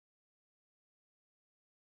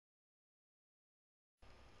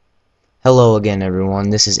Hello again,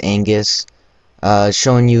 everyone. This is Angus,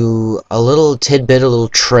 showing you a little tidbit, a little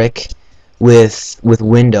trick with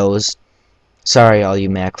Windows. Sorry, all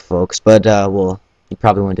you Mac folks, but well, you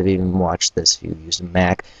probably wouldn't have even watched this if you used a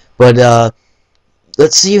Mac. But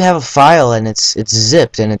let's say you have a file and it's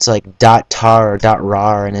zipped and it's like .tar or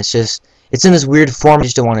 .rar, and it's in this weird form. You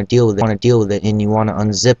just don't want to deal with it, and you want to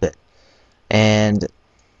unzip it. And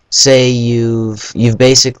say you've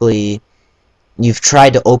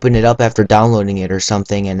tried to open it up after downloading it or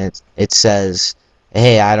something, and it says,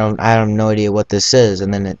 hey, I have no idea what this is,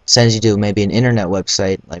 and then it sends you to maybe an internet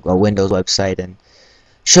website, like a Windows website, and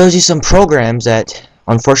shows you some programs that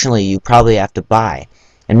unfortunately you probably have to buy.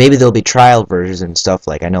 And maybe there'll be trial versions and stuff,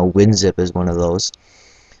 like I know WinZip is one of those.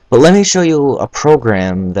 But let me show you a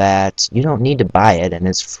program that you don't need to buy it, and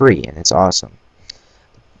it's free, and it's awesome.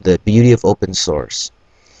 The beauty of open source.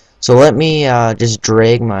 So let me just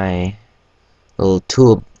drag my little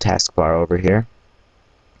tool taskbar over here,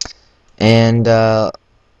 and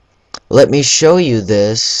let me show you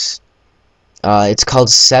this. It's called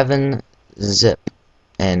 7-Zip,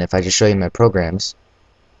 and if I just show you my programs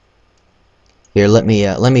here, let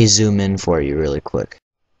me zoom in for you really quick.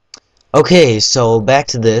 Okay, so back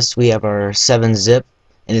to this. We have our 7-Zip,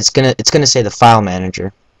 and it's gonna say the file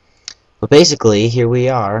manager. But basically, here we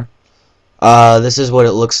are. This is what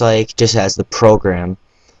it looks like just as the program.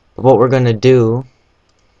 But what we're going to do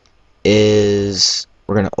is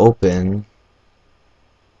we're going to open,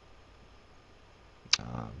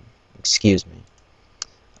 excuse me,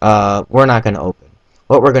 we're not going to open.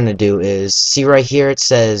 What we're going to do is, see right here it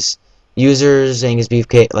says users Angus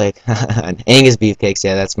Beefcake, like Angus Beefcakes,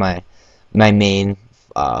 yeah, that's my main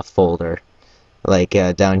folder, like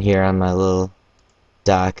down here on my little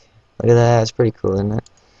dock. Look at that, that's pretty cool, isn't it?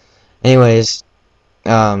 Anyways,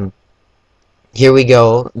 here we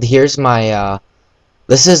go. Here's my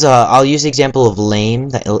this is I'll use the example of lame,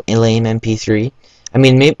 the lame MP3. I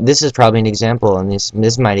mean, maybe this is probably an example, and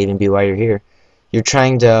this might even be why you're here. You're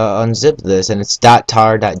trying to unzip this, and it's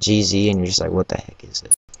 .tar.gz, and you're just like, what the heck is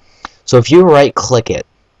it? So if you right-click it,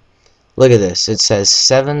 look at this. It says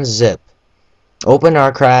 7-Zip, open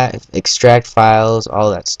archive, extract files, all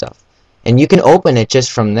that stuff, and you can open it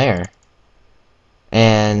just from there.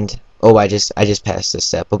 And oh, I just passed this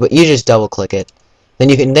step, but you just double-click it. Then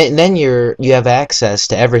you can you have access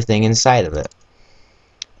to everything inside of it,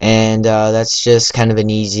 and that's just kind of an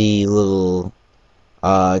easy little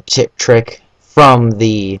trick from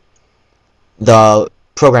the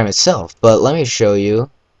program itself. But let me show you.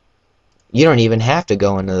 You don't even have to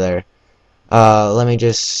go into there. Let me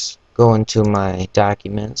just go into my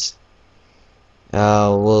documents.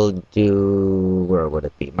 We'll do, where would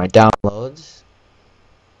it be? My downloads,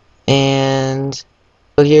 and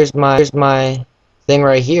so here's my thing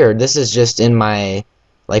right here. This is just in my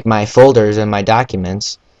folders and my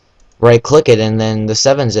documents. Right click it, and then the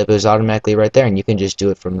 7-Zip is automatically right there, and you can just do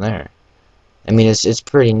it from there. I mean, it's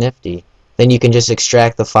pretty nifty. Then you can just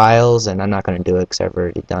extract the files, and I'm not going to do it because I've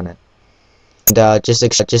already done it. And just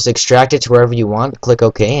extract it to wherever you want. Click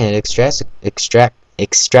OK, and it extracts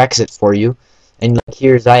it for you. And like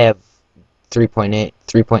here's, I have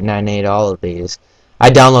 3.98 all of these.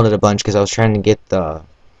 I downloaded a bunch because I was trying to get the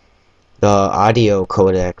audio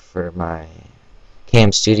codec for my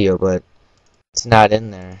Cam Studio, but it's not in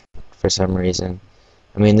there for some reason.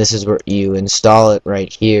 I mean, this is where you install it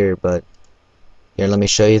right here, but here, let me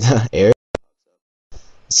show you the error. It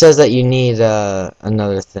says that you need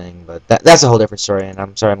another thing, but that's a whole different story, and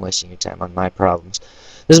I'm sorry I'm wasting your time on my problems.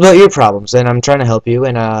 This is about your problems, and I'm trying to help you,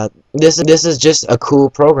 and this is just a cool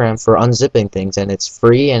program for unzipping things, and it's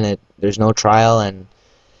free, and there's no trial, and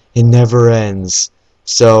it never ends.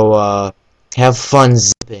 So have fun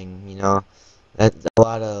zipping, you know. That's a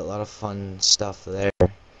lot of fun stuff there.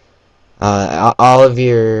 All of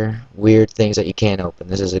your weird things that you can't open.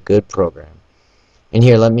 This is a good program. And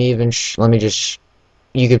here, let me just,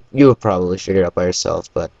 you would probably figure it out by yourself,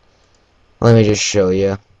 but let me just show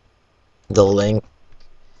you the link.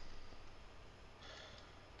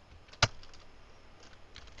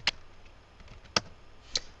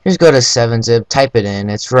 Just go to 7-Zip, type it in,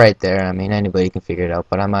 it's right there. I mean, anybody can figure it out,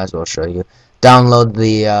 but I might as well show you. Download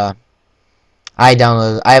the, I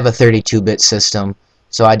have a 32-bit system,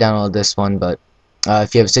 so I downloaded this one, but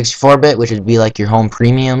if you have a 64-bit, which would be like your home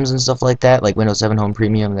premiums and stuff like that, like Windows 7 Home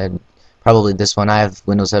Premium, then probably this one. I have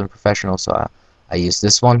Windows 7 Professional, so I use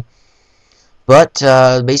this one. But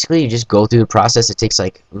basically, you just go through the process. It takes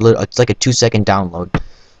it's like a 2-second download.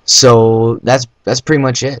 So that's pretty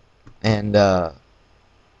much it. And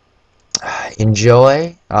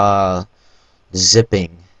enjoy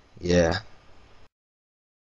zipping. Yeah.